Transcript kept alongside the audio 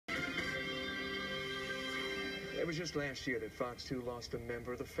It was just last year that Fox 2 lost a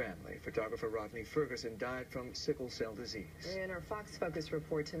member of the family. Photographer Rodney Ferguson died from sickle cell disease. In our Fox Focus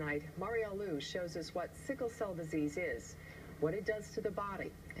report tonight, Marielle Lou shows us what sickle cell disease is, what it does to the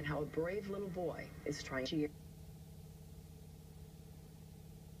body, and how a brave little boy is trying to...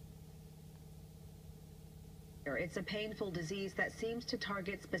 It's a painful disease that seems to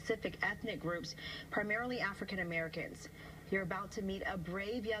target specific ethnic groups, primarily African Americans. You're about to meet a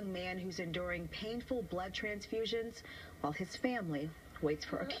brave young man who's enduring painful blood transfusions while his family waits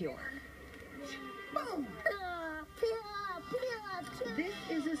for a cure. This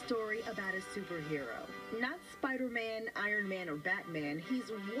is a story about a superhero. Not Spider-Man, Iron Man, or Batman. He's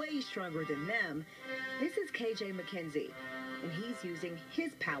way stronger than them. This is KJ McKenzie, and he's using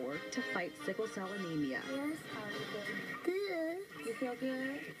his power to fight sickle cell anemia. Yes, good. You feel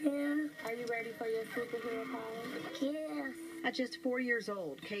good? Yeah. Are you ready for your superhero power? Yes. At just 4 years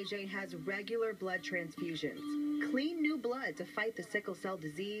old, KJ has regular blood transfusions, clean new blood to fight the sickle cell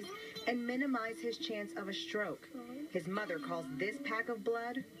disease and minimize his chance of a stroke. His mother calls this pack of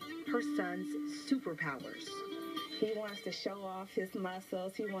blood her son's superpowers. He wants to show off his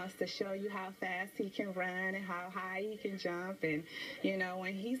muscles. He wants to show you how fast he can run and how high he can jump. And, you know,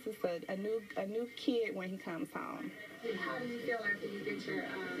 when he's just a new kid when he comes home. How do you feel after you get your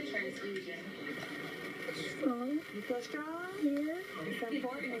transfusion? Strong. You feel strong? Yeah. It's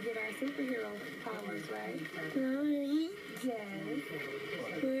important to get our superhero powers, right? Mommy. Yes.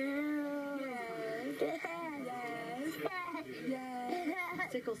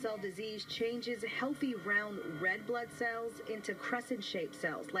 Sickle cell disease changes healthy round red blood cells into crescent-shaped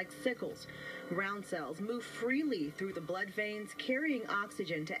cells like sickles. Round cells move freely through the blood veins, carrying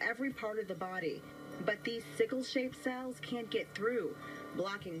oxygen to every part of the body. But these sickle-shaped cells can't get through,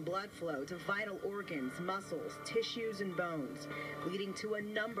 blocking blood flow to vital organs, muscles, tissues, and bones, leading to a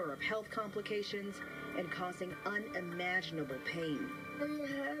number of health complications and causing unimaginable pain. It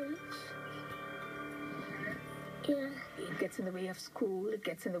hurts. Yeah. It gets in the way of school, it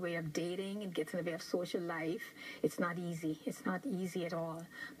gets in the way of dating, it gets in the way of social life. It's not easy. It's not easy at all,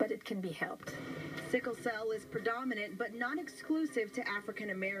 but it can be helped. Sickle cell is predominant but not exclusive to African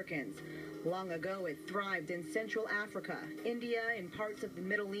Americans. Long ago, it thrived in Central Africa, India, and parts of the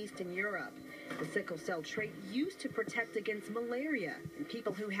Middle East and Europe. The sickle cell trait used to protect against malaria, and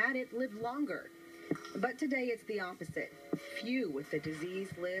people who had it lived longer. But today it's the opposite. Few with the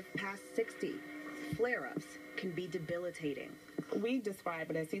disease live past 60. Flare-ups can be debilitating. We describe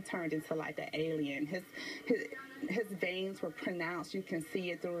it as he turned into like an alien. His veins were pronounced. You can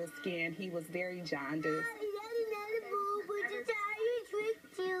see it through his skin. He was very jaundiced.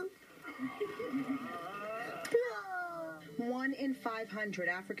 One in 500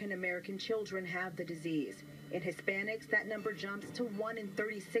 African American children have the disease. In Hispanics, that number jumps to 1 in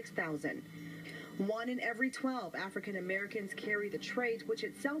 36,000. 1 in every 12 African Americans carry the trait, which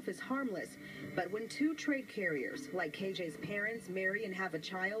itself is harmless. But when two trait carriers, like KJ's parents, marry and have a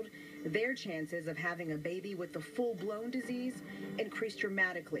child, their chances of having a baby with the full-blown disease increase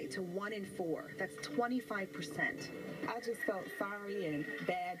dramatically to 1 in 4. That's 25%. I just felt sorry and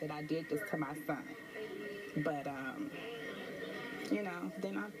bad that I did this to my son. But, you know,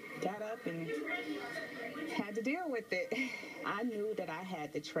 then I got up and had to deal with it. I knew that I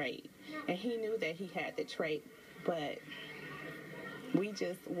had the trait, and he knew that he had the trait, but we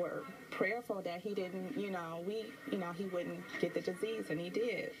just were prayerful that he didn't, he wouldn't get the disease, and he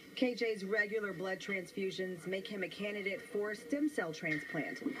did. KJ's regular blood transfusions make him a candidate for a stem cell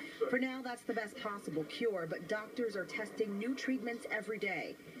transplant. For now, that's the best possible cure, but doctors are testing new treatments every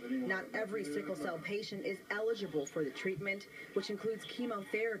day. Not every sickle cell patient is eligible for the treatment, which includes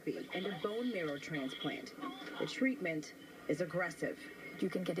chemotherapy and a bone marrow transplant. The treatment is aggressive. You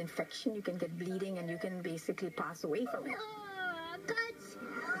can get infection, you can get bleeding, and you can basically pass away from it.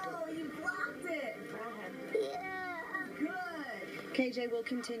 Oh, you blocked it. Yeah. Good. KJ will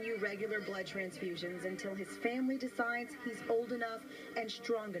continue regular blood transfusions until his family decides he's old enough and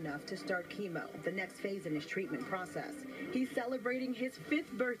strong enough to start chemo, the next phase in his treatment process. He's celebrating his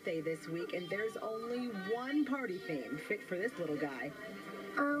 5th birthday this week, and there's only one party theme fit for this little guy.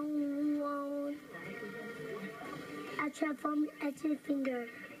 I transform action finger.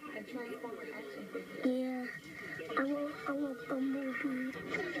 Yeah. I want Bumblebee.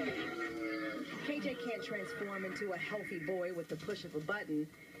 KJ can't transform into a healthy boy with the push of a button,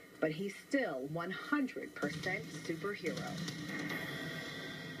 but he's still 100% superhero.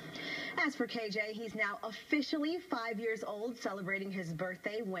 As for KJ, he's now officially 5 years old, celebrating his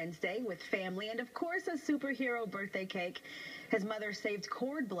birthday Wednesday with family and, of course, a superhero birthday cake. His mother saved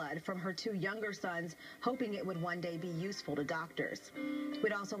cord blood from her 2 younger sons, hoping it would one day be useful to doctors.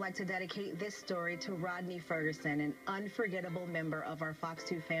 We'd also like to dedicate this story to Rodney Ferguson, an unforgettable member of our Fox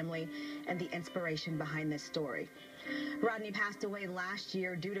 2 family and the inspiration behind this story. Rodney passed away last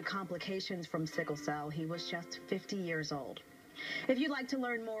year due to complications from sickle cell. He was just 50 years old. If you'd like to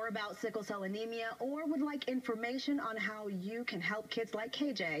learn more about sickle cell anemia or would like information on how you can help kids like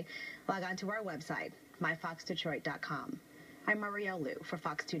KJ, log on to our website, myfoxdetroit.com. I'm Marielle Liu for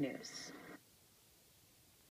Fox 2 News.